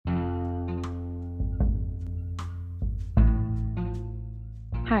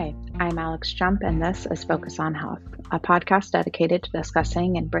Hi, I'm Alex Jump, and this is Focus on Health, a podcast dedicated to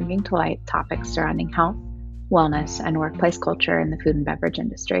discussing and bringing to light topics surrounding health, wellness, and workplace culture in the food and beverage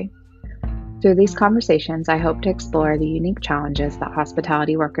industry. Through these conversations, I hope to explore the unique challenges that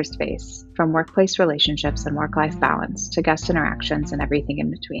hospitality workers face, from workplace relationships and work life balance to guest interactions and everything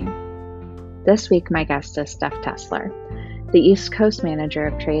in between. This week, my guest is Steph Tesler, the East Coast Manager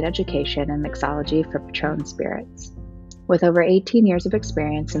of Trade Education and Mixology for Patrón Spirits. With over 18 years of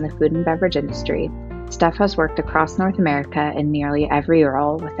experience in the food and beverage industry, Steph has worked across North America in nearly every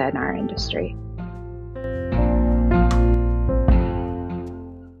role within our industry.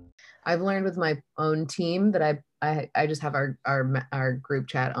 I've learned with my own team that I just have our group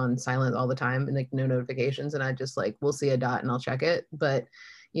chat on silent all the time and like no notifications, and I just like we'll see a dot and I'll check it. But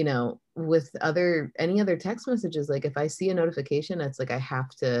with any other text messages, like if I see a notification, it's like I have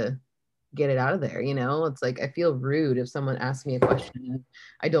to get it out of there. It's like I feel rude if someone asks me a question and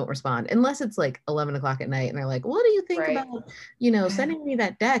I don't respond, unless it's like 11 o'clock at night and they're like, what do you think about sending me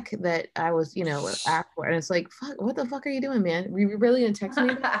that deck that I was asked for? And it's like, fuck, what the fuck are you doing, man? Were you really gonna text me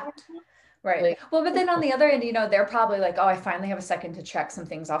about Right. like, well, but then on the other end, they're probably like, oh, I finally have a second to check some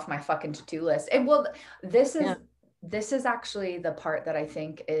things off my fucking to-do list. And well, this is actually the part that I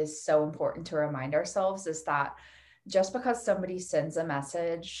think is so important to remind ourselves, is that just because somebody sends a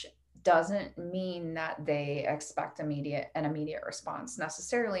message doesn't mean that they expect an immediate response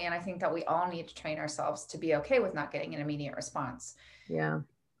necessarily. And I think that we all need to train ourselves to be okay with not getting an immediate response. Yeah.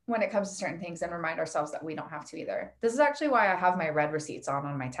 When it comes to certain things, and remind ourselves that we don't have to either. This is actually why I have my read receipts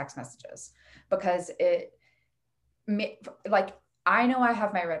on my text messages, because I know I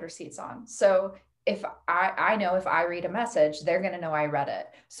have my read receipts on. So if I know if I read a message, they're going to know I read it.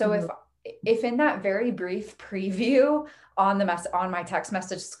 So if in that very brief preview on my text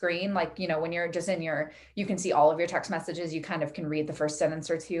message screen, like, when you're just you can see all of your text messages, you kind of can read the first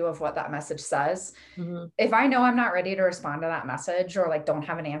sentence or two of what that message says. If I know I'm not ready to respond to that message, or like don't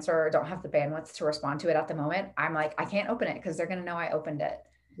have an answer or don't have the bandwidth to respond to it at the moment, I'm like, I can't open it because they're going to know I opened it.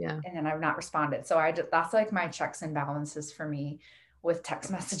 Yeah. And then I've not responded. So that's like my checks and balances for me with text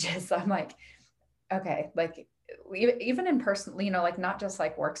messages. I'm like, okay, like even in person, like not just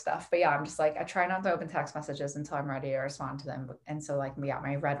like work stuff, but yeah, I'm just like, I try not to open text messages until I'm ready to respond to them. And so like, yeah,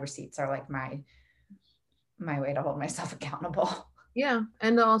 my read receipts are like my way to hold myself accountable. Yeah.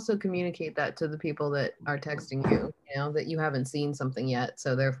 And also communicate that to the people that are texting you, that you haven't seen something yet.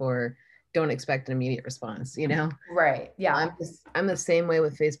 So therefore don't expect an immediate response, Right. Yeah. I'm the same way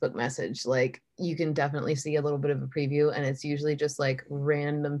with Facebook message. Like you can definitely see a little bit of a preview, and it's usually just like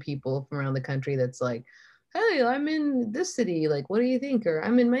random people from around the country that's like, hey, I'm in this city, like what do you think? Or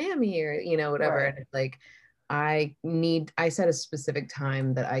I'm in Miami, or whatever. Right. And it's like I set a specific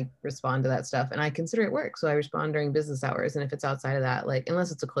time that I respond to that stuff, and I consider it work. So I respond during business hours. And if it's outside of that, like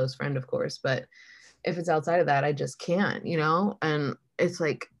unless it's a close friend, of course, but if it's outside of that, I just can't, and it's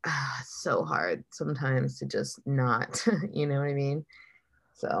like, it's so hard sometimes to just not, you know what I mean?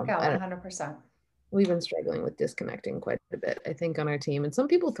 So yeah, 100%. We've been struggling with disconnecting quite a bit, I think, on our team. And some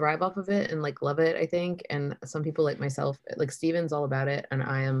people thrive off of it and like love it, I think. And some people like myself, like Steven's all about it. And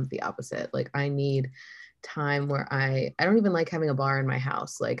I am the opposite. Like I need time where I don't even like having a bar in my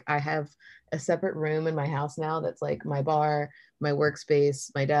house. Like I have a separate room in my house now that's like my bar, my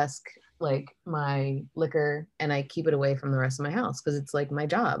workspace, my desk, like my liquor, and I keep it away from the rest of my house because it's like my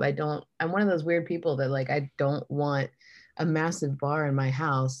job. I'm one of those weird people that like I don't want a massive bar in my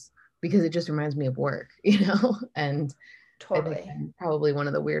house because it just reminds me of work, and Totally. I think I'm probably one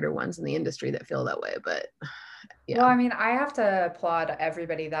of the weirder ones in the industry that feel that way, but yeah. Well, I mean, I have to applaud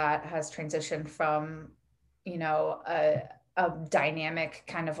everybody that has transitioned from, a dynamic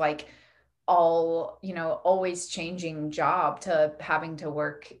kind of like always changing job to having to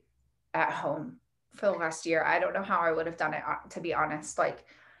work at home for the last year. I don't know how I would have done it, to be honest. Like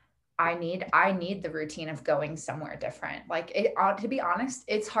I need the routine of going somewhere different. Like to be honest,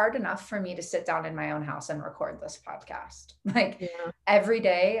 it's hard enough for me to sit down in my own house and record this podcast. Like every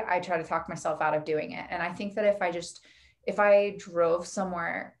day I try to talk myself out of doing it. And I think that if I drove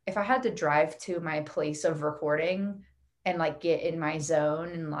somewhere, if I had to drive to my place of recording and like get in my zone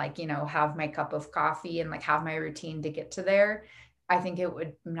and like, have my cup of coffee and like have my routine to get to there, I think it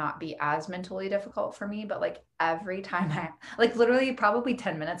would not be as mentally difficult for me. But like every time like literally probably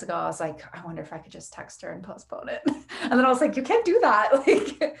 10 minutes ago, I was like, I wonder if I could just text her and postpone it. And then I was like, you can't do that.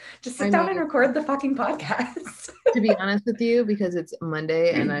 Like just sit down and record the fucking podcast. To be honest with you, because it's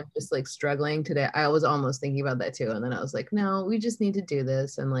Monday and I'm just like struggling today. I was almost thinking about that too. And then I was like, no, we just need to do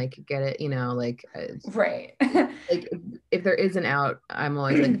this and like get it, like, Right. like if there is an out, I'm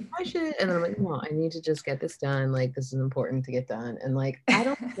always like, I should. And then I'm like, no, I need to just get this done. Like, this is important to get done. And like, I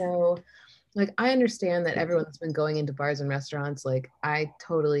don't know, like, I understand that everyone that's been going into bars and restaurants, like, I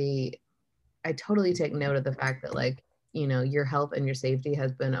totally take note of the fact that like, your health and your safety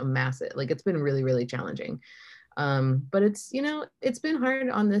has been a massive, like, it's been really, really challenging. But it's, it's been hard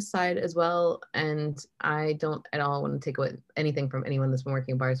on this side as well. And I don't at all want to take away anything from anyone that's been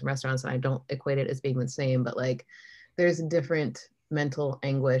working in bars and restaurants. And I don't equate it as being the same, but like, there's a different mental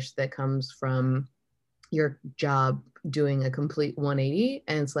anguish that comes from your job doing a complete 180.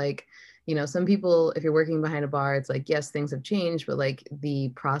 And it's like, some people, if you're working behind a bar, it's like, yes, things have changed, but like the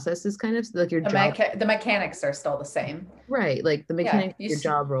process is kind of like your job. The mechanics are still the same. Right. Like the mechanics, your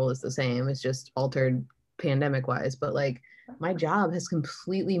job role is the same. It's just altered pandemic wise, but like my job has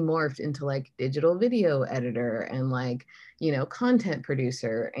completely morphed into like digital video editor and like, content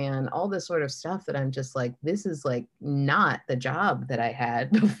producer and all this sort of stuff that I'm just like, this is like not the job that I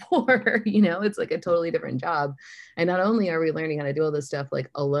had before. It's like a totally different job. And not only are we learning how to do all this stuff like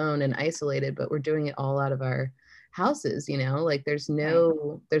alone and isolated, but we're doing it all out of our houses, like there's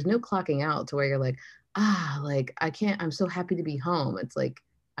no clocking out to where you're like, like I'm so happy to be home. It's like,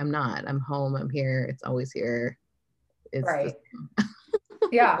 I'm not. I'm home. I'm here. It's always here. It's right.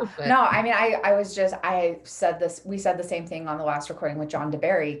 Yeah. No, I mean, we said the same thing on the last recording with John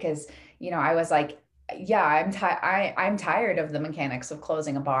DeBerry, because, I was like, yeah, I'm tired of the mechanics of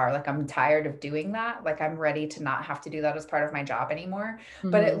closing a bar. Like, I'm tired of doing that. Like, I'm ready to not have to do that as part of my job anymore.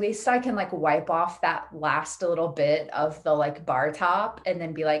 Mm-hmm. But at least I can like wipe off that last little bit of the like bar top and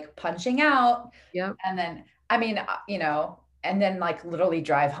then be like punching out. Yep. And then, I mean, and then like literally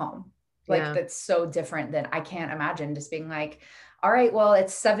drive home. Like, that's so different than, I can't imagine just being like, all right, well,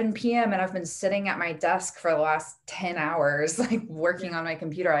 it's 7 p.m. and I've been sitting at my desk for the last 10 hours, like working on my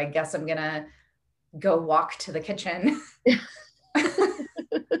computer. I guess I'm going to go walk to the kitchen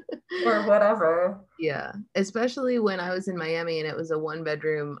or whatever. Yeah. Especially when I was in Miami and it was a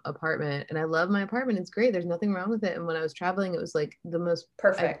 1-bedroom apartment, and I love my apartment. It's great. There's nothing wrong with it. And when I was traveling, it was like the most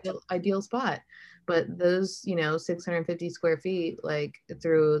perfect ideal spot. But those, 650 square feet, like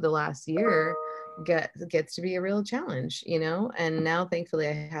through the last year gets to be a real challenge, and now thankfully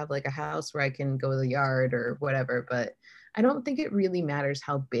I have like a house where I can go to the yard or whatever, but I don't think it really matters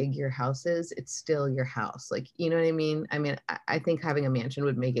how big your house is. It's still your house. Like, you know what I mean? I mean, I think having a mansion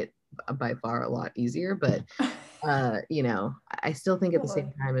would make it by far a lot easier, but I still think at the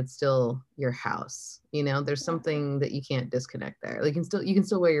same time, it's still your house. There's something that you can't disconnect there. Like, you can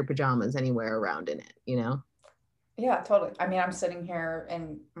still wear your pajamas anywhere around in it, Yeah, totally. I mean, I'm sitting here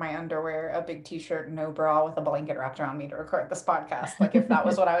in my underwear, a big t-shirt, no bra, with a blanket wrapped around me to record this podcast. Like, if that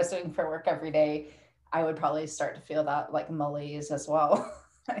was what I was doing for work every day, I would probably start to feel that like malaise as well.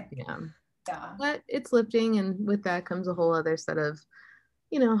 Yeah. Yeah. But it's lifting, and with that comes a whole other set of,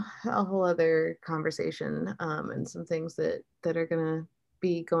 a whole other conversation, and some things that are gonna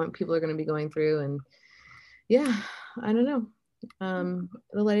be people are gonna be going through, and yeah, I don't know.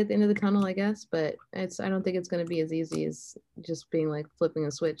 The light at the end of the tunnel, I guess, but I don't think it's going to be as easy as just being like flipping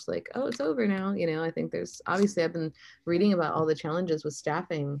a switch, like, oh, it's over now. I think there's obviously, I've been reading about all the challenges with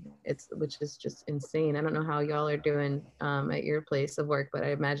staffing, which is just insane. I don't know how y'all are doing at your place of work, but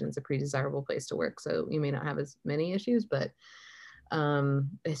I imagine it's a pretty desirable place to work, so you may not have as many issues, but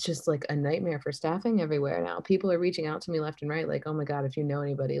it's just like a nightmare for staffing everywhere now. People are reaching out to me left and right, like, oh my God, if you know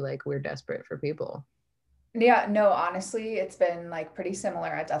anybody, like, we're desperate for people. Yeah, no, honestly, it's been like pretty similar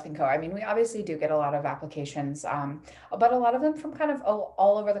at Death & Co. I mean, we obviously do get a lot of applications, but a lot of them from kind of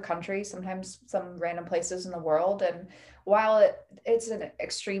all over the country, sometimes some random places in the world. And while it's an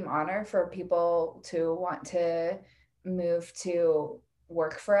extreme honor for people to want to move to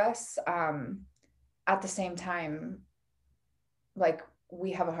work for us, at the same time, like,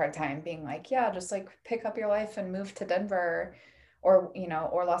 we have a hard time being like, yeah, just like pick up your life and move to Denver or,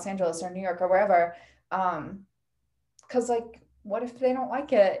 or Los Angeles or New York or wherever. Cause like, what if they don't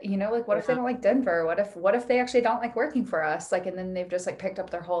like it? Like, what if they don't like Denver? What if they actually don't like working for us? Like, and then they've just like picked up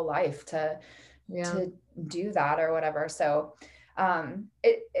their whole life to do that or whatever. So,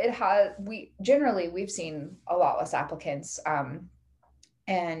 we've seen a lot less applicants,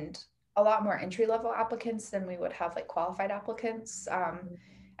 and a lot more entry-level applicants than we would have like qualified applicants.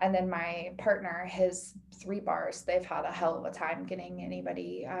 And then my partner, his 3 bars, they've had a hell of a time getting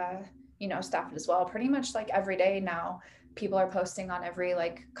anybody, staffed as well. Pretty much like every day now, people are posting on every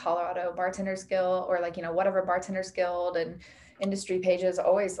like Colorado Bartenders Guild or like, whatever Bartenders Guild and industry pages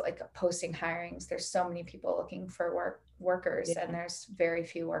always like posting hirings. There's so many people looking for workers, and there's very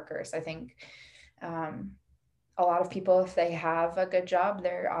few workers. I think a lot of people, if they have a good job,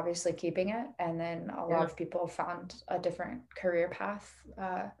 they're obviously keeping it. And then a lot of people found a different career path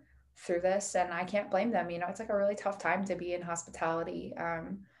through this, and I can't blame them. It's like a really tough time to be in hospitality.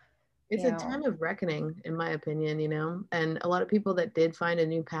 It's a time of reckoning, in my opinion, and a lot of people that did find a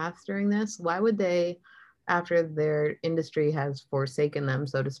new path during this, why would they, after their industry has forsaken them,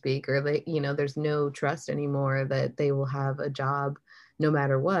 so to speak, or they, there's no trust anymore that they will have a job no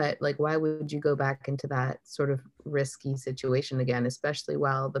matter what, like, why would you go back into that sort of risky situation again, especially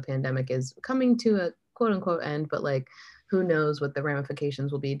while the pandemic is coming to a quote unquote end, but like, who knows what the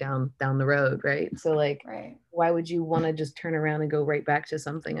ramifications will be down the road, right? So like, why would you want to just turn around and go right back to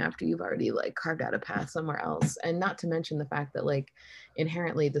something after you've already like carved out a path somewhere else? And not to mention the fact that like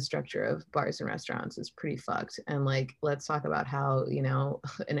inherently the structure of bars and restaurants is pretty fucked. And like, let's talk about how,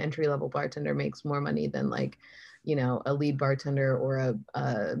 an entry-level bartender makes more money than like, a lead bartender or a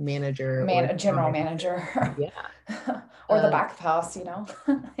manager, or a general manager. Or the back of house,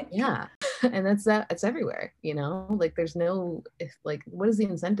 Yeah. And it's everywhere, like there's no, like, what is the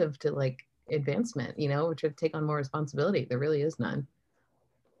incentive to like advancement, or to take on more responsibility? There really is none.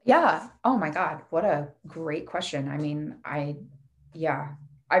 Yeah. Oh my God. What a great question. I mean,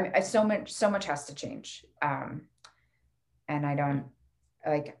 so much has to change. And I don't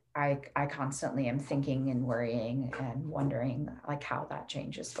like, I constantly am thinking and worrying and wondering like how that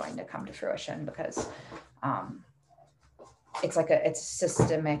change is going to come to fruition, because it's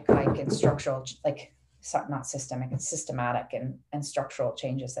systemic, like, and structural, like, not systemic, it's systematic and structural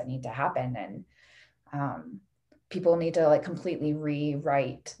changes that need to happen. And people need to like completely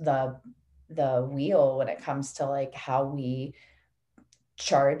rewrite the wheel when it comes to like how we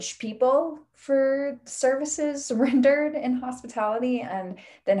charge people for services rendered in hospitality, and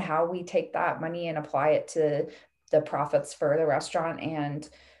then how we take that money and apply it to the profits for the restaurant and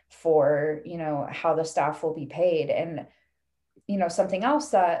for, how the staff will be paid. And, something else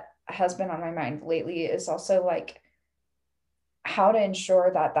that has been on my mind lately is also like how to ensure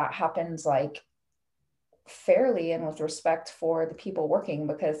that happens like fairly and with respect for the people working,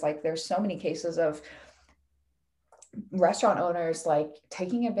 because like there's so many cases of restaurant owners like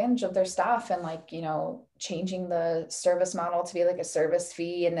taking advantage of their staff and like, changing the service model to be like a service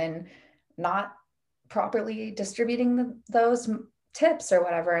fee, and then not properly distributing those tips or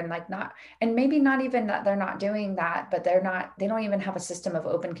whatever. And like and maybe not even that they're not doing that, but they don't even have a system of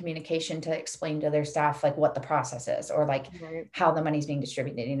open communication to explain to their staff like what the process is, or like how the money's being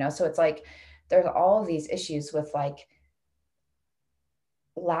distributed, so it's like there's all of these issues with like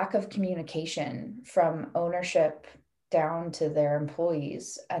lack of communication from ownership down to their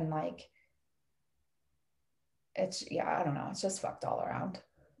employees. And like, I don't know, it's just fucked all around.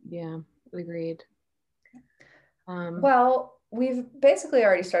 Yeah, agreed. Well, we've basically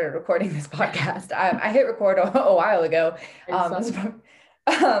already started recording this podcast. I hit record a while ago.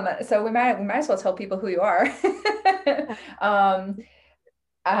 So we might as well tell people who you are.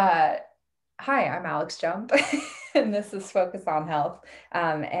 Hi, I'm Alex Jump, and this is Focus on Health.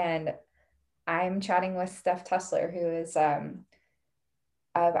 And I'm chatting with Steph Tussler, who is a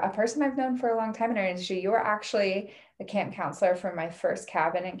person I've known for a long time in our industry. You were actually the camp counselor for my first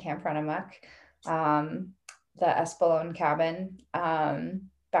cabin in Camp Runamuck, the Espelon cabin,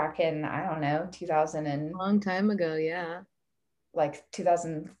 back in, I don't know, 2000 and long time ago. Yeah. Like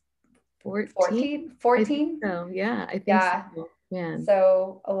 2014. So yeah, I think so. Yeah.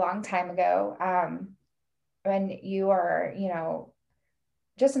 So a long time ago. And you are,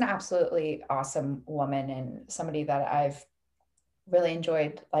 just an absolutely awesome woman, and somebody that I've really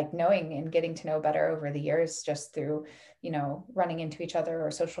enjoyed like knowing and getting to know better over the years, just through, running into each other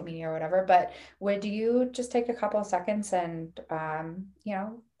or social media or whatever. But would you just take a couple of seconds and,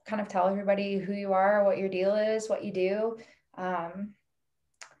 kind of tell everybody who you are, what your deal is, what you do, and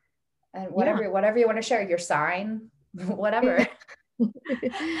whatever you want to share, your sign, whatever.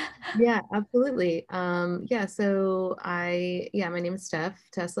 Yeah, absolutely. So my name is Steph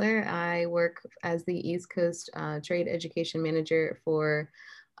Tussler. I work as the East Coast Trade Education Manager for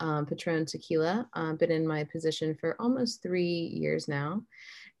Patron Tequila. Been in my position for almost 3 years now.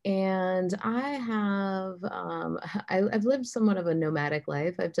 And I have, I've lived somewhat of a nomadic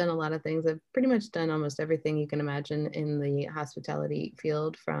life. I've done a lot of things. I've pretty much done almost everything you can imagine in the hospitality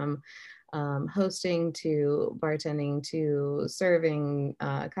field, from hosting to bartending to serving,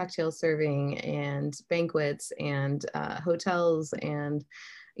 cocktail serving and banquets and hotels, and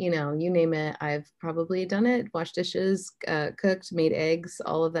you name it, I've probably done it. Washed dishes, cooked, made eggs,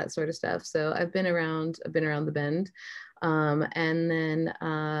 all of that sort of stuff. So I've been around the bend. And then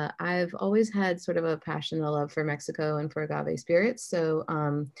I've always had sort of a passion and a love for Mexico and for agave spirits. So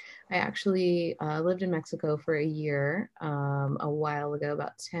I actually lived in Mexico for a year a while ago,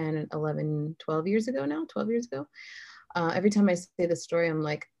 about 10, 11, 12 years ago now, 12 years ago. Every time I say this story, I'm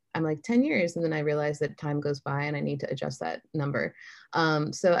like 10 years. And then I realize that time goes by and I need to adjust that number.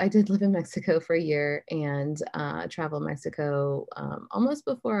 So I did live in Mexico for a year and travel Mexico almost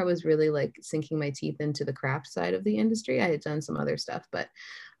before I was really like sinking my teeth into the craft side of the industry. I had done some other stuff, but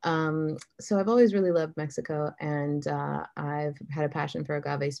so I've always really loved Mexico, and I've had a passion for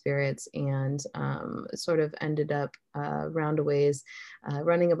agave spirits, and sort of ended up roundaways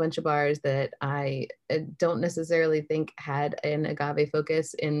running a bunch of bars that I don't necessarily think had an agave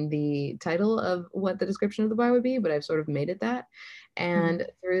focus in the title of what the description of the bar would be, but I've sort of made it that. And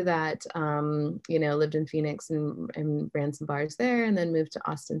through that, lived in Phoenix and ran some bars there, and then moved to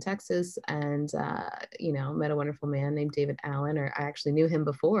Austin, Texas, and, met a wonderful man named David Allen, or I actually knew him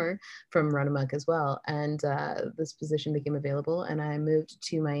before from Run Amok as well. And this position became available, and I moved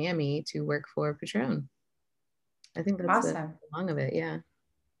to Miami to work for Patron. I think that's awesome. the long of it. Yeah.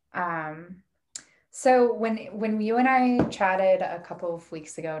 So when you and I chatted a couple of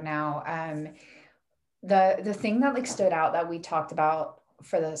weeks ago now, the thing that like stood out that we talked about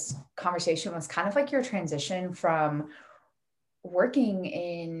for this conversation was kind of like your transition from working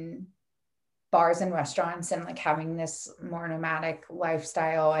in bars and restaurants and like having this more nomadic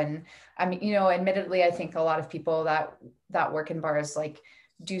lifestyle. And I mean, admittedly, I think a lot of people that work in bars like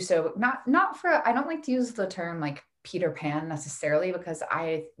do so not for, I don't like to use the term like Peter Pan necessarily, because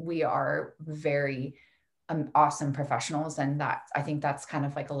we are very awesome professionals, and that I think that's kind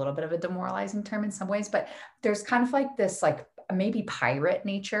of like a little bit of a demoralizing term in some ways, but there's kind of like this like maybe pirate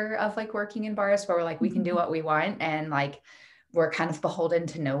nature of like working in bars where we're like we can do what we want and like we're kind of beholden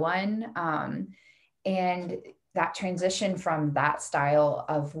to no one, and that transition from that style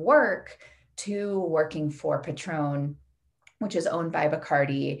of work to working for Patron, which is owned by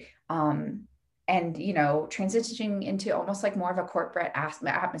Bacardi, and transitioning into almost like more of a corporate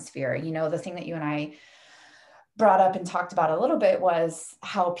atmosphere. The thing that you and I brought up and talked about a little bit was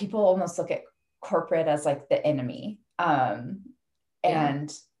how people almost look at corporate as like the enemy,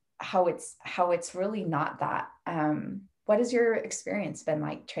 and how it's really not that. What has your experience been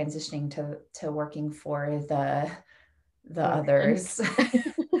like transitioning to working for the others?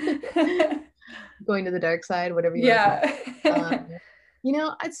 Going to the dark side, whatever you want to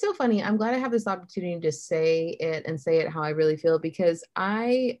it's so funny. I'm glad I have this opportunity to say it how I really feel, because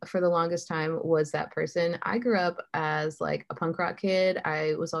I, for the longest time, was that person. I grew up as like a punk rock kid.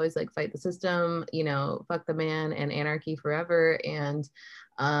 I was always like, fight the system, fuck the man and anarchy forever. And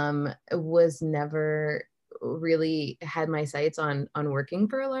was never really had my sights on working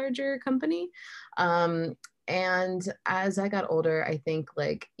for a larger company. And as I got older, I think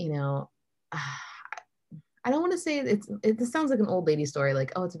like, I don't want to say it sounds like an old lady story,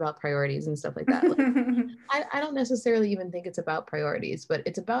 like, oh, it's about priorities and stuff like that. Like, I don't necessarily even think it's about priorities, but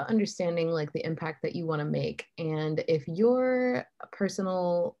it's about understanding like the impact that you want to make. And if your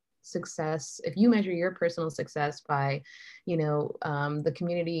personal success, if you measure your personal success by, the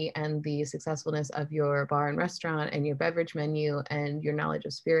community and the successfulness of your bar and restaurant and your beverage menu and your knowledge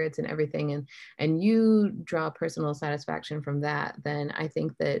of spirits and everything, and you draw personal satisfaction from that, then I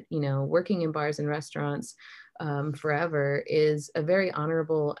think that, working in bars and restaurants forever is a very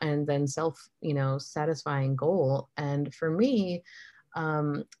honorable and then satisfying goal. And for me,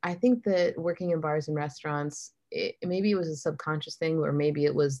 I think that working in bars and restaurants, maybe it was a subconscious thing, or maybe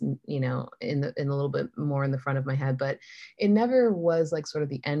it was, in a little bit more in the front of my head, but it never was like sort of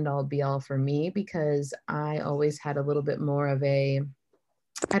the end all be all for me, because I always had a little bit more of a,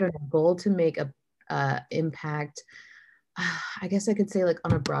 goal to make a impact. I guess I could say like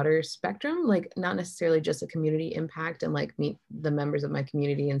on a broader spectrum, like not necessarily just a community impact and like meet the members of my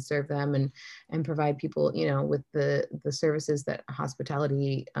community and serve them and provide people, with the services that a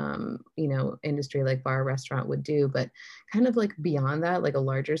hospitality, industry like bar, restaurant would do, but kind of like beyond that, like a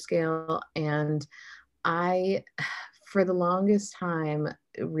larger scale. And I, for the longest time,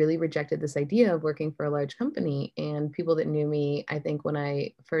 really rejected this idea of working for a large company. And people that knew me, I think when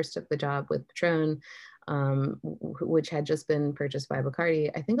I first took the job with Patron, which had just been purchased by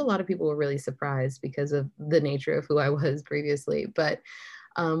Bacardi, I think a lot of people were really surprised because of the nature of who I was previously. But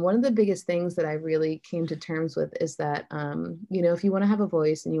one of the biggest things that I really came to terms with is that, if you want to have a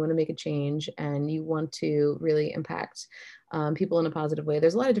voice and you want to make a change and you want to really impact people in a positive way.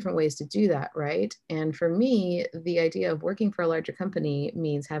 There's a lot of different ways to do that, right? And for me, the idea of working for a larger company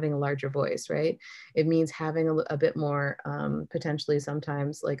means having a larger voice, right? It means having a bit more potentially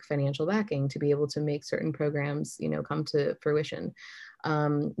sometimes like financial backing to be able to make certain programs, come to fruition.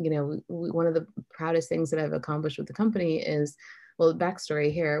 One of the proudest things that I've accomplished with the company is, well,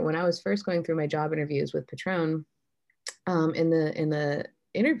 backstory here, when I was first going through my job interviews with Patron, in the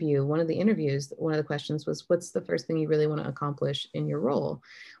interview, one of the questions was, what's the first thing you really want to accomplish in your role?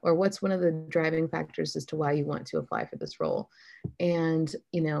 Or what's one of the driving factors as to why you want to apply for this role? And,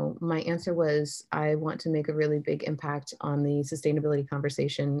 my answer was, I want to make a really big impact on the sustainability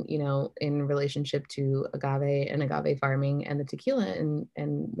conversation, in relationship to agave and agave farming and the tequila and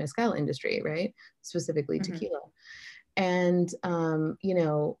mezcal industry, right? Specifically tequila. And,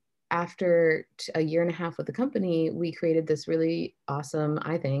 after a year and a half with the company, we created this really awesome,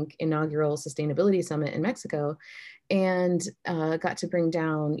 I think, inaugural sustainability summit in Mexico, and got to bring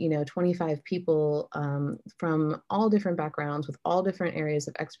down, 25 people from all different backgrounds with all different areas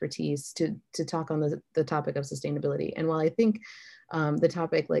of expertise to talk on the topic of sustainability. And while I think the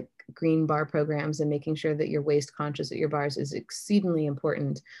topic like green bar programs and making sure that you're waste conscious at your bars is exceedingly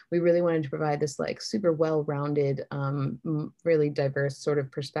important, we really wanted to provide this like super well-rounded, really diverse sort of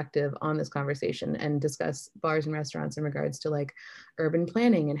perspective on this conversation and discuss bars and restaurants in regards to like urban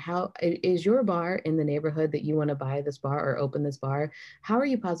planning and how is your bar in the neighborhood that you want to buy this bar or open this bar, how are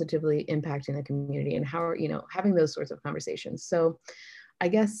you positively impacting the community, and how are, having those sorts of conversations. So I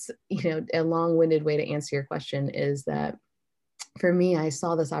guess, a long-winded way to answer your question is that for me, I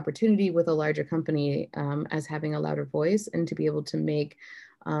saw this opportunity with a larger company as having a louder voice and to be able to make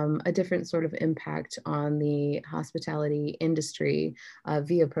a different sort of impact on the hospitality industry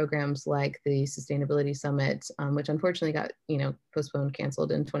via programs like the Sustainability Summit, which unfortunately got, postponed,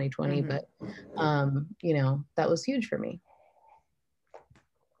 canceled in 2020. But, that was huge for me.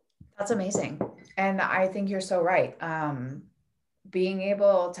 That's amazing. And I think you're so right. Being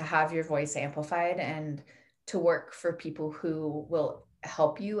able to have your voice amplified and to work for people who will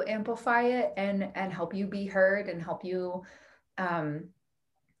help you amplify it and help you be heard and help you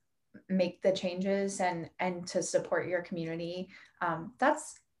make the changes and to support your community.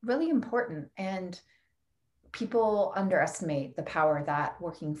 That's really important. And people underestimate the power that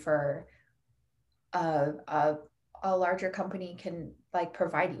working for a larger company can like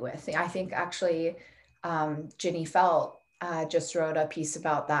provide you with. I think actually Ginny Felt just wrote a piece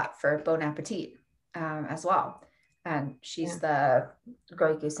about that for Bon Appetit as well. And she's the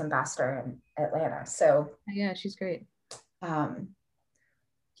Grey Goose ambassador in Atlanta. So yeah, she's great.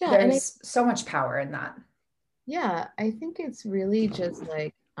 There's so much power in that. Yeah, I think it's really just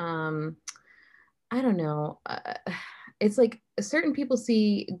like, I don't know. It's like certain people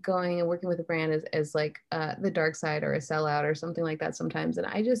see going and working with a brand as like the dark side or a sellout or something like that sometimes. And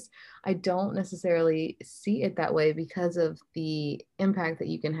I don't necessarily see it that way because of the impact that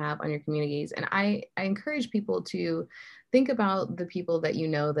you can have on your communities. And I encourage people to think about the people that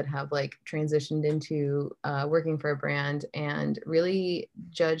that have like transitioned into working for a brand and really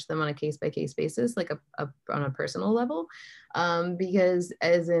judge them on a case-by-case basis, like on a personal level. Because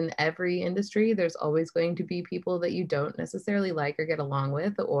as in every industry, there's always going to be people that you don't necessarily like or get along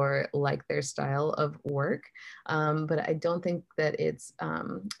with or like their style of work. But I don't think that it's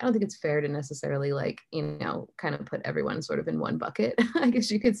fair to necessarily like, kind of put everyone sort of in one bucket, I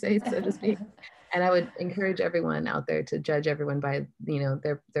guess you could say, so to speak. And I would encourage everyone out there to judge everyone by,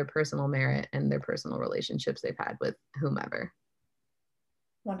 their personal merit and their personal relationships they've had with whomever.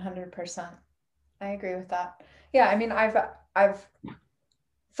 100%. I agree with that. Yeah. I mean, I've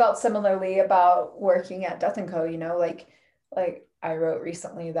felt similarly about working at Death & Co, like I wrote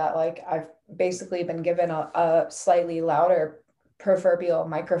recently that like, I've basically been given a slightly louder proverbial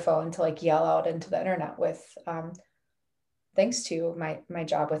microphone to like yell out into the internet with, thanks to my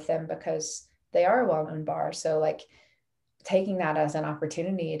job with them, because they are a well-known bar. So like taking that as an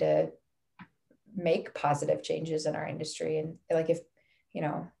opportunity to make positive changes in our industry. And like, if,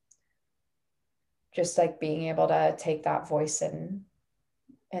 just like being able to take that voice and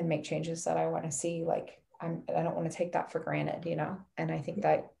make changes that I want to see, like I don't want to take that for granted, and I think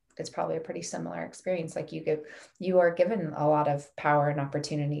that it's probably a pretty similar experience. Like you are given a lot of power and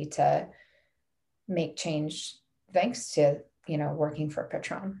opportunity to make change thanks to, working for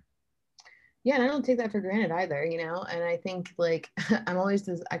Patron. Yeah, and I don't take that for granted either, and I think like I'm always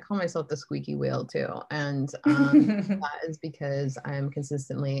I call myself the squeaky wheel too. And that is because I'm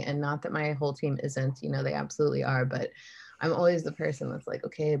consistently, and not that my whole team isn't, they absolutely are, but I'm always the person that's like,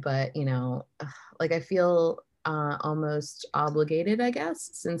 okay, but like I feel almost obligated, I guess,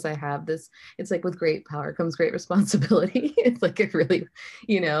 since I have this. It's like with great power comes great responsibility. It's like it really,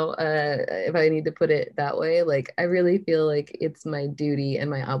 if I need to put it that way, like I really feel like it's my duty and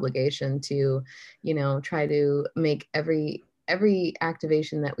my obligation to, try to make every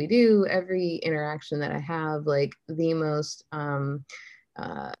activation that we do, every interaction that I have, like the most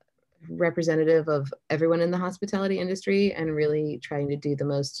representative of everyone in the hospitality industry, and really trying to do the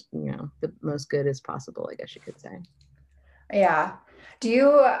most good as possible, I guess you could say. Yeah.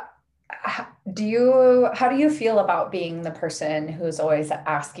 How do you feel about being the person who's always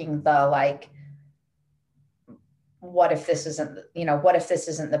asking the like, what if this isn't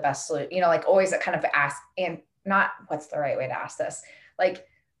the best solution, like always kind of ask, and not what's the right way to ask this, like,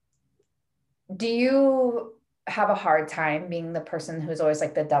 do you have a hard time being the person who's always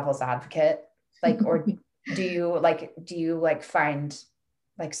like the devil's advocate, like, or do you find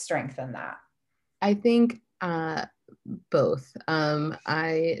like strength in that? I think both.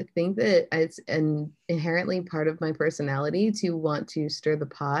 I think that it's an inherently part of my personality to want to stir the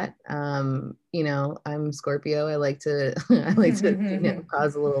pot. I'm Scorpio. I like to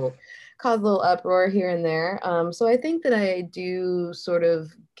cause a little uproar here and there. So I think that I do sort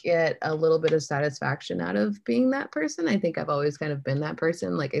of get a little bit of satisfaction out of being that person. I think I've always kind of been that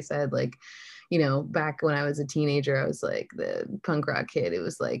person. Like I said, like, back when I was a teenager, I was like the punk rock kid. It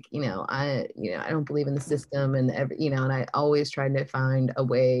was like, I don't believe in the system, and and I always tried to find a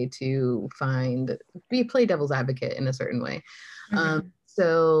way to play devil's advocate in a certain way.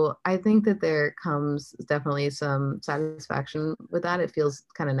 So I think that there comes definitely some satisfaction with that. It feels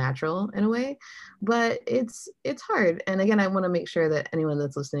kind of natural in a way, but it's hard. And again, I want to make sure that anyone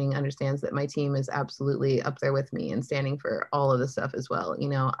that's listening understands that my team is absolutely up there with me and standing for all of this stuff as well.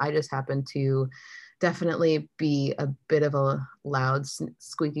 I just happen to definitely be a bit of a loud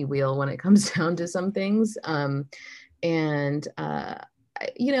squeaky wheel when it comes down to some things.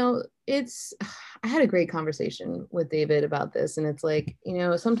 I had a great conversation with David about this, and it's like,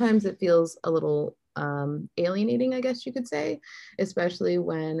 sometimes it feels a little alienating, I guess you could say, especially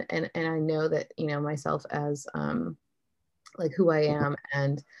when, and I know that, myself as like who I am,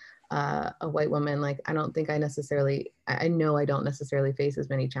 and a white woman, like I know I don't necessarily face as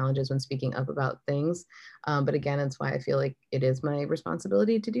many challenges when speaking up about things, but again, it's why I feel like it is my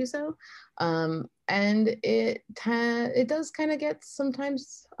responsibility to do so, and it does kind of get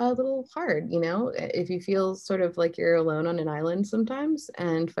sometimes a little hard, if you feel sort of like you're alone on an island sometimes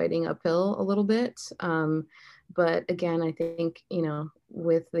and fighting uphill a little bit, but again, I think,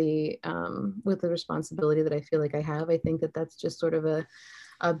 with the responsibility that I feel like I have, I think that that's just sort of a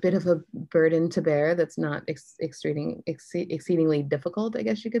bit of a burden to bear that's not exceedingly difficult, I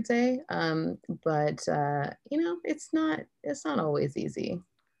guess you could say. But it's not always easy.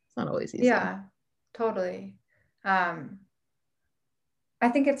 It's not always easy. Yeah, totally. I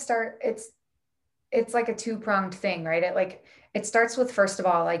think it's like a two-pronged thing, right? It starts with, first of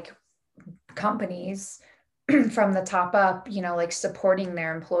all, like companies from the top up, like supporting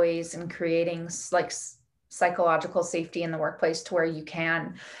their employees and creating like psychological safety in the workplace to where you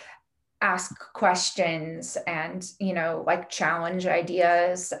can ask questions and, like challenge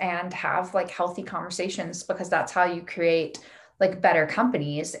ideas and have like healthy conversations, because that's how you create like better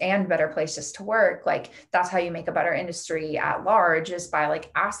companies and better places to work. Like that's how you make a better industry at large, is by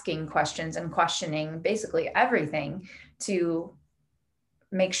like asking questions and questioning basically everything to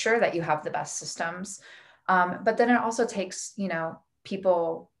make sure that you have the best systems. But then it also takes,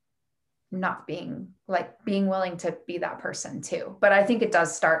 people not being willing to be that person too. But I think it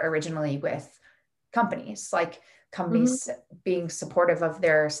does start originally with companies, being supportive of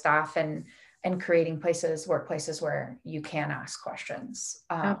their staff and creating workplaces where you can ask questions.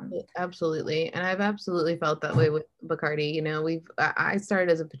 Absolutely. And I've absolutely felt that way with Bacardi. I started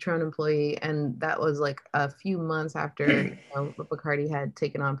as a Patron employee, and that was like a few months after Bacardi had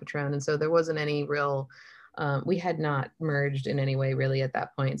taken on Patron. And so there wasn't any real, we had not merged in any way really at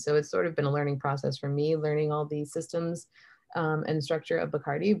that point. So it's sort of been a learning process for me, learning all these systems and structure of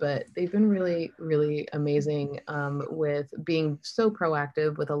Bacardi, but they've been really, really amazing with being so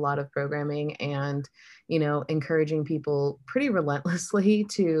proactive with a lot of programming and, encouraging people pretty relentlessly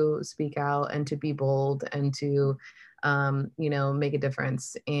to speak out and to be bold and to, make a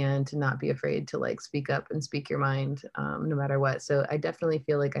difference, and to not be afraid to like speak up and speak your mind no matter what. So I definitely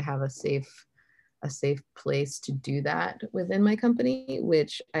feel like I have a safe a safe place to do that within my company,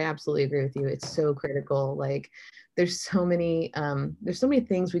 which I absolutely agree with you. It's so critical. Like there's so many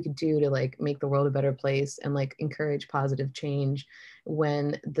things we could do to like make the world a better place and like encourage positive change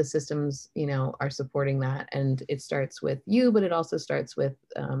when the systems, you know, are supporting that. And it starts with you, but it also starts with,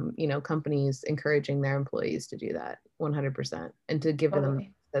 you know, companies encouraging their employees to do that 100% and to give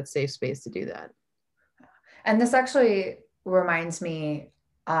them that safe space to do that. And this actually reminds me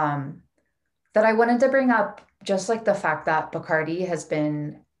that I wanted to bring up just like the fact that Bacardi has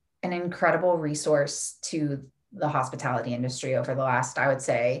been an incredible resource to the hospitality industry over the last, I would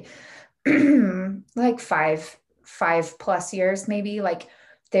say, like five plus years, maybe. Like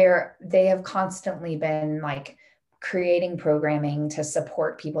they have constantly been like creating programming to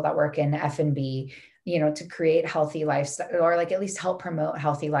support people that work in F&B, you know, to create healthy lifestyle, or like at least help promote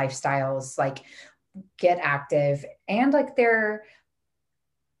healthy lifestyles, like get active. And like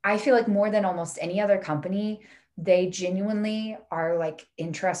I feel like more than almost any other company, they genuinely are like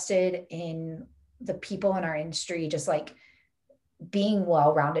interested in the people in our industry, just like being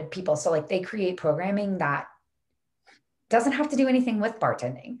well-rounded people. So like they create programming that doesn't have to do anything with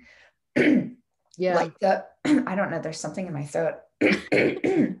bartending. Yeah. Like I don't know, there's something in my throat.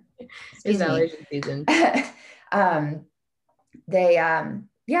 It's allergy season.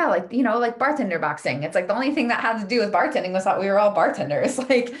 Yeah, like, you know, like bartender boxing. It's like the only thing that had to do with bartending was that we were all bartenders.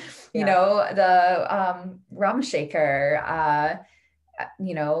 Like, you know, the rum shaker,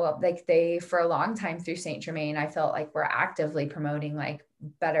 you know, like they, for a long time through Saint Germain, I felt like we're actively promoting like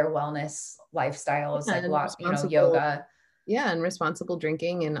better wellness lifestyles, like you know, yoga. Yeah. And responsible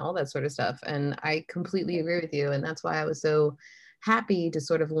drinking and all that sort of stuff. And I completely agree with you. And that's why I was so happy to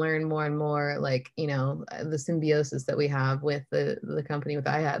sort of learn more and more, like, you know, the symbiosis that we have with the company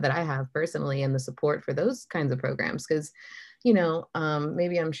that I have personally, and the support for those kinds of programs. Because, you know,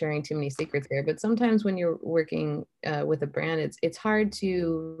 maybe I'm sharing too many secrets here, but sometimes when you're working with a brand, it's hard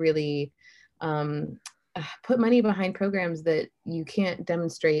to really put money behind programs that you can't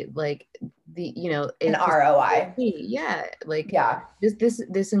demonstrate, like the, you know, an ROI. Yeah, like yeah,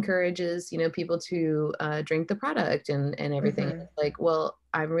 this encourages, you know, people to drink the product and everything. Mm-hmm. Like, well,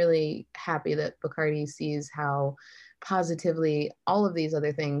 I'm really happy that Bacardi sees how positively all of these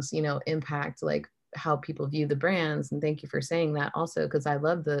other things, you know, impact like how people view the brands. And thank you for saying that also, because I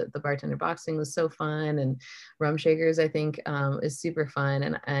love the bartender boxing was so fun, and rum shakers I think is super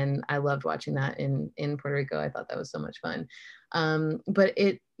fun, and I loved watching that in Puerto Rico. I thought that was so much fun. But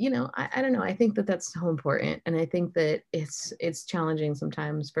it, you know, I don't know, I think that that's so important, and I think that it's challenging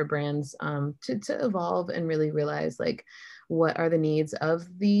sometimes for brands to evolve and really realize like what are the needs of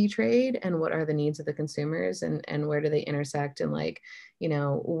the trade and what are the needs of the consumers, and where do they intersect, and like, you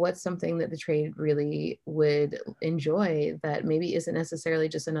know, what's something that the trade really would enjoy that maybe isn't necessarily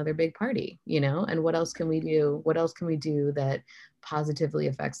just another big party, you know, and what else can we do that positively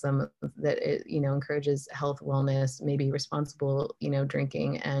affects them, that it, you know, encourages health, wellness, maybe responsible, you know,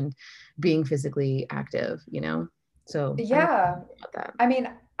 drinking and being physically active, you know. So yeah, I mean,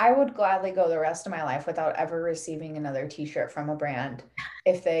 I would gladly go the rest of my life without ever receiving another t-shirt from a brand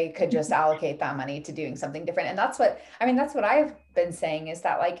if they could just allocate that money to doing something different. And that's what I've been saying, is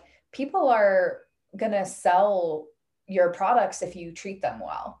that like people are going to sell your products if you treat them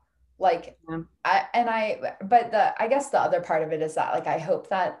well. Like, I guess the other part of it is that like, I hope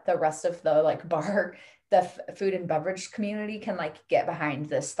that the rest of the like the food and beverage community can like get behind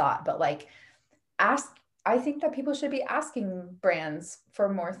this thought, but like I think that people should be asking brands for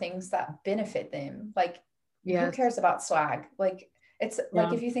more things that benefit them. Like, who cares about swag? Like, it's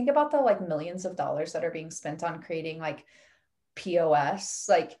like, if you think about the like millions of dollars that are being spent on creating like POS,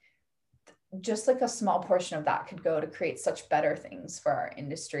 like just like a small portion of that could go to create such better things for our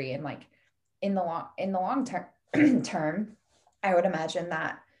industry. And like in the long term, I would imagine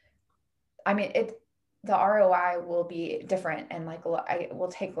that, I mean, the ROI will be different, and like it will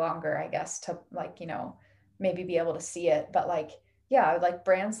take longer, I guess, to like, you know, maybe be able to see it. But like, yeah, like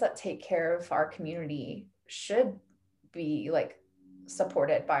brands that take care of our community should be like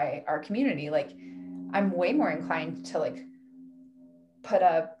supported by our community. Like, I'm way more inclined to like put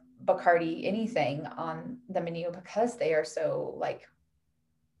a Bacardi anything on the menu because they are so like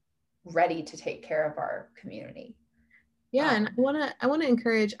ready to take care of our community. Yeah, and I want to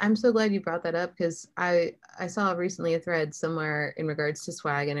encourage. I'm so glad you brought that up, because I saw recently a thread somewhere in regards to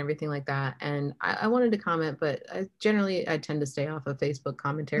swag and everything like that, and I wanted to comment, but I tend to stay off of Facebook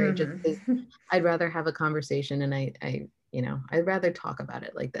commentary, just because I'd rather have a conversation, and I you know, I'd rather talk about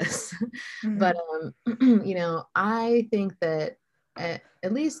it like this. But you know, I think that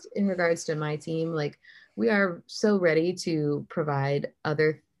at least in regards to my team, like we are so ready to provide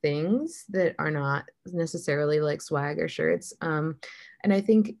other things that are not necessarily like swag or shirts. And I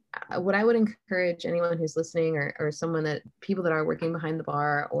think what I would encourage anyone who's listening, or someone that people that are working behind the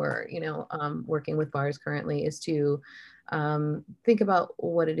bar, or, you know, working with bars currently, is to think about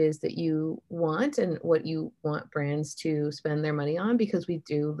what it is that you want and what you want brands to spend their money on, because we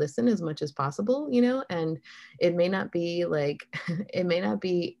do listen as much as possible, you know, and it may not be like, it may not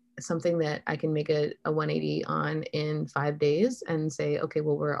be something that I can make a 180 on in 5 days and say, okay,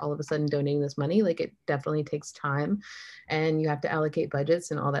 well, we're all of a sudden donating this money. Like, it definitely takes time, and you have to allocate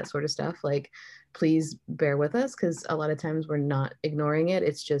budgets and all that sort of stuff. Like, please bear with us, because a lot of times we're not ignoring it.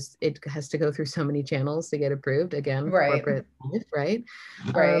 It's just, it has to go through so many channels to get approved. Again, Right. corporate life, right?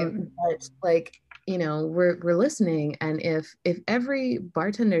 Right. But like, you know, we're listening, and if every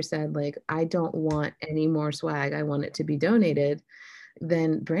bartender said, like, I don't want any more swag, I want it to be donated,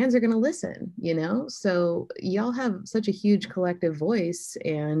 then brands are going to listen, you know? So y'all have such a huge collective voice.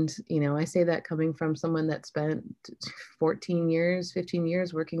 And, you know, I say that coming from someone that spent 14 years, 15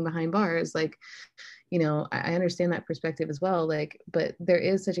 years working behind bars. Like, you know, I understand that perspective as well. Like, but there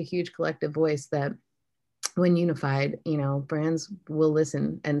is such a huge collective voice that when unified, you know, brands will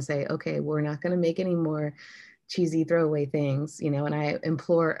listen and say, okay, we're not going to make any more cheesy throwaway things, you know. And I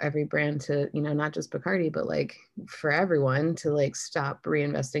implore every brand to, you know, not just Bacardi, but like for everyone to like stop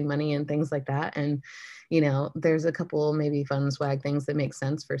reinvesting money and things like that. And, you know, there's a couple maybe fun swag things that make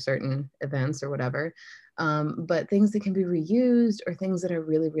sense for certain events or whatever. But things that can be reused, or things that are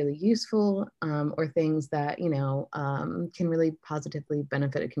really, really useful, or things that, you know, can really positively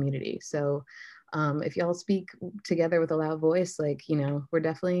benefit a community. So if y'all speak together with a loud voice, like, you know, we're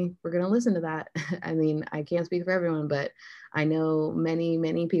going to listen to that. I mean, I can't speak for everyone, but I know many,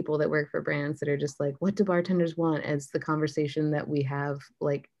 many people that work for brands that are just like, what do bartenders want? As the conversation that we have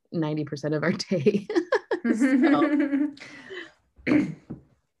like 90% of our day.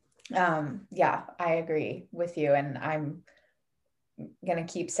 Yeah, I agree with you. And I'm going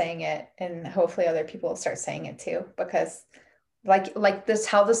to keep saying it, and hopefully other people will start saying it too, because like this,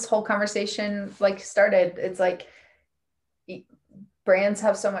 how this whole conversation like started, it's like brands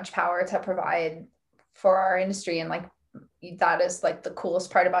have so much power to provide for our industry. And like, that is like the coolest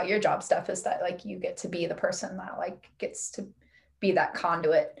part about your job stuff, is that like you get to be the person that like gets to be that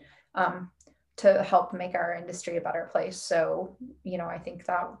conduit to help make our industry a better place. So, you know, I think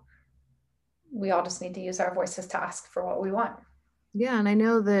that we all just need to use our voices to ask for what we want. Yeah, and I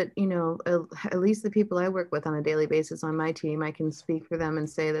know that, you know, at least the people I work with on a daily basis on my team, I can speak for them and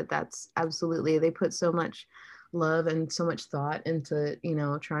say that that's absolutely, they put so much love and so much thought into, you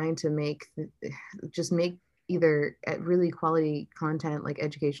know, trying to make either really quality content, like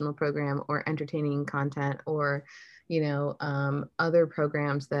educational program, or entertaining content, or, you know, other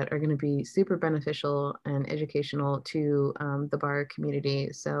programs that are going to be super beneficial and educational to the bar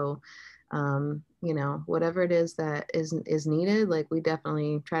community. So you know, whatever it is that is needed, like, we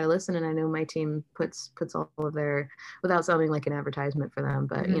definitely try to listen. And I know my team puts all of their, without sounding like an advertisement for them,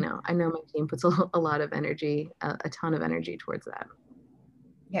 but you know, I know my team puts a lot of energy, a ton of energy towards that.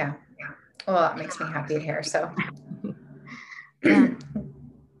 Yeah. Well, that makes me happy to hear. So yeah.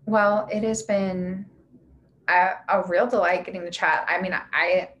 Well, it has been a real delight getting to chat. I mean,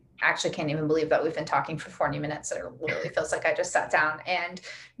 I actually can't even believe that we've been talking for 40 minutes. It literally feels like I just sat down. And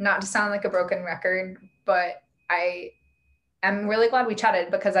not to sound like a broken record, but I am really glad we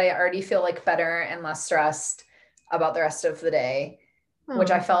chatted, because I already feel like better and less stressed about the rest of the day, which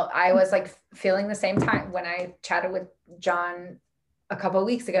I felt I was like feeling the same time when I chatted with John a couple of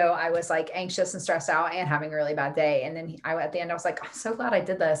weeks ago. I was like anxious and stressed out and having a really bad day. And then at the end, I was like, I'm so glad I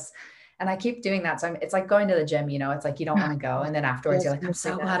did this. And I keep doing that. So it's like going to the gym, you know, it's like, you don't want to go. And then afterwards you're like, I'm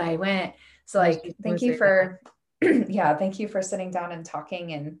so glad I went. So like, thank you for, yeah, thank you for sitting down and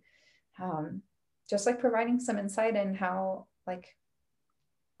talking, and just like providing some insight in how like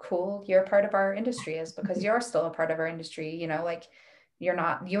cool your part of our industry is, because you're still a part of our industry, you know, like you are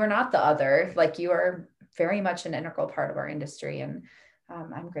not the other, like you are very much an integral part of our industry. And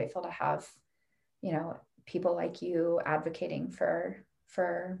I'm grateful to have, you know, people like you advocating for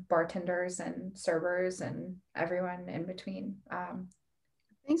bartenders and servers and everyone in between.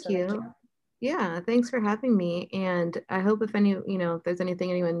 Thank you. Yeah, thanks for having me. And I hope if there's anything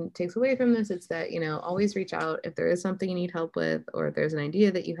anyone takes away from this, it's that, you know, always reach out if there is something you need help with, or if there's an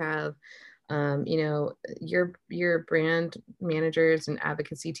idea that you have. You know, your brand managers and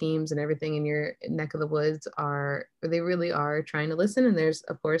advocacy teams and everything in your neck of the woods they really are trying to listen. And there's,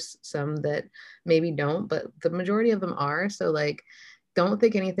 of course, some that maybe don't, but the majority of them are. So like, don't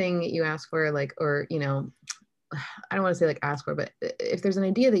think anything you ask for, like, or, you know, I don't want to say like ask for, but if there's an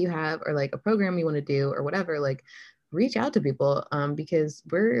idea that you have, or like a program you want to do or whatever, like, reach out to people, because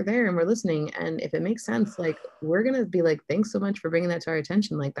we're there and we're listening. And if it makes sense, like, we're going to be like, thanks so much for bringing that to our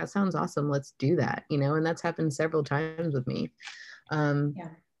attention. Like, that sounds awesome. Let's do that, and that's happened several times with me. Yeah.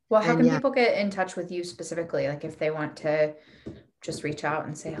 Well, how can people get in touch with you specifically? Like if they want to just reach out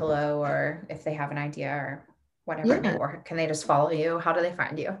and say hello, or if they have an idea or whatever, or can they just follow you? How do they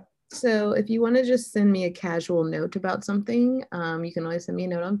find you? So if you want to just send me a casual note about something, you can always send me a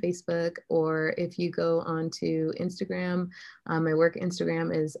note on Facebook, or if you go onto Instagram, my work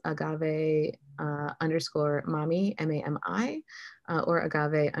Instagram is agave _mami, MAMI, or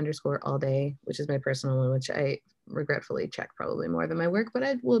agave _all day, which is my personal one, which I regretfully check probably more than my work, but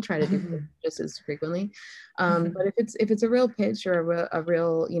I will try to do it just as frequently. But if it's a real pitch or a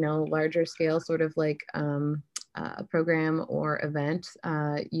real, larger scale sort of like program or event,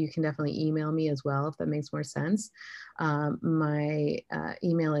 you can definitely email me as well if that makes more sense. My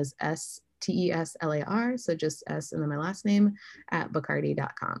email is STESLAR, so just S and then my last name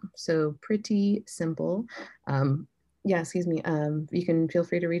 @bacardi.com. So pretty simple. Excuse me. You can feel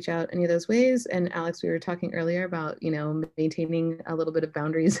free to reach out any of those ways. And Alex, we were talking earlier about, maintaining a little bit of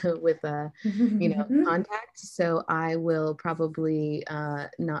boundaries with, contact. So I will probably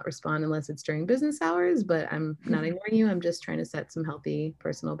not respond unless it's during business hours, but I'm not ignoring you. I'm just trying to set some healthy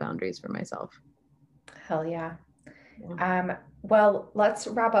personal boundaries for myself. Hell yeah. Well, let's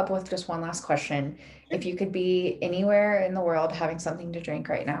wrap up with just one last question. If you could be anywhere in the world having something to drink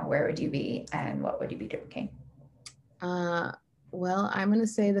right now, where would you be and what would you be drinking? Well, I'm going to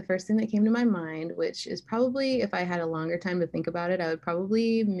say the first thing that came to my mind, which is probably, if I had a longer time to think about it, I would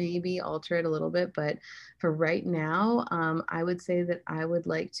probably maybe alter it a little bit. But for right now, I would say that I would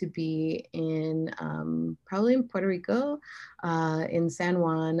like to be in probably in Puerto Rico, in San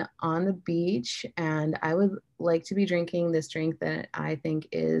Juan on the beach. And I would like to be drinking this drink that I think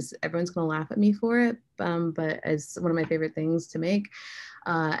everyone's going to laugh at me for it, but it's one of my favorite things to make.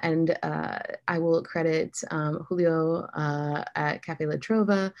 And I will credit Julio at Cafe La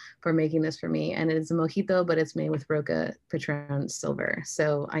Trova for making this for me. And it is a mojito, but it's made with Roca Patron Silver.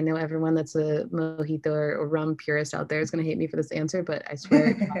 So I know everyone that's a mojito or rum purist out there is going to hate me for this answer, but I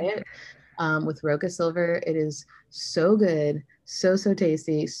swear try it. With Roca Silver, it is so good, so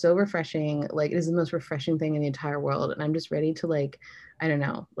tasty, so refreshing. Like, it is the most refreshing thing in the entire world. And I'm just ready to let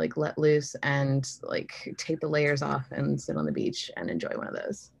loose and take the layers off and sit on the beach and enjoy one of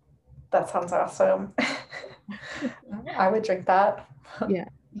those. That sounds awesome. I would drink that. Yeah,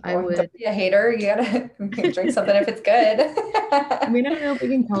 I would. Don't be a hater. You gotta drink something if it's good. I mean, I don't know if we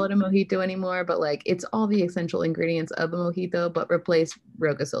can call it a mojito anymore, but it's all the essential ingredients of a mojito, but replace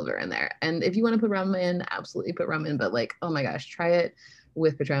Roca Silver in there. And if you want to put rum in, absolutely put rum in. But oh my gosh, try it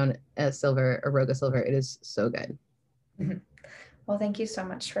with Patron Silver or Roca Silver. It is so good. Mm-hmm. Well, thank you so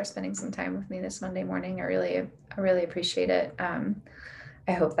much for spending some time with me this Monday morning. I really appreciate it.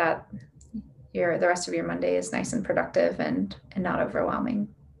 I hope that the rest of your Monday is nice and productive and not overwhelming.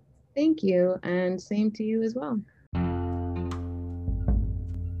 Thank you. And same to you as well.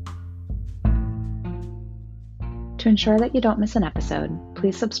 To ensure that you don't miss an episode,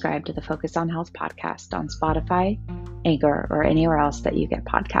 please subscribe to the Focus on Health podcast on Spotify, Anchor, or anywhere else that you get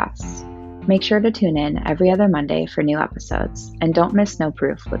podcasts. Make sure to tune in every other Monday for new episodes, and don't miss No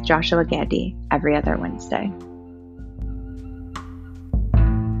Proof with Joshua Gandy every other Wednesday.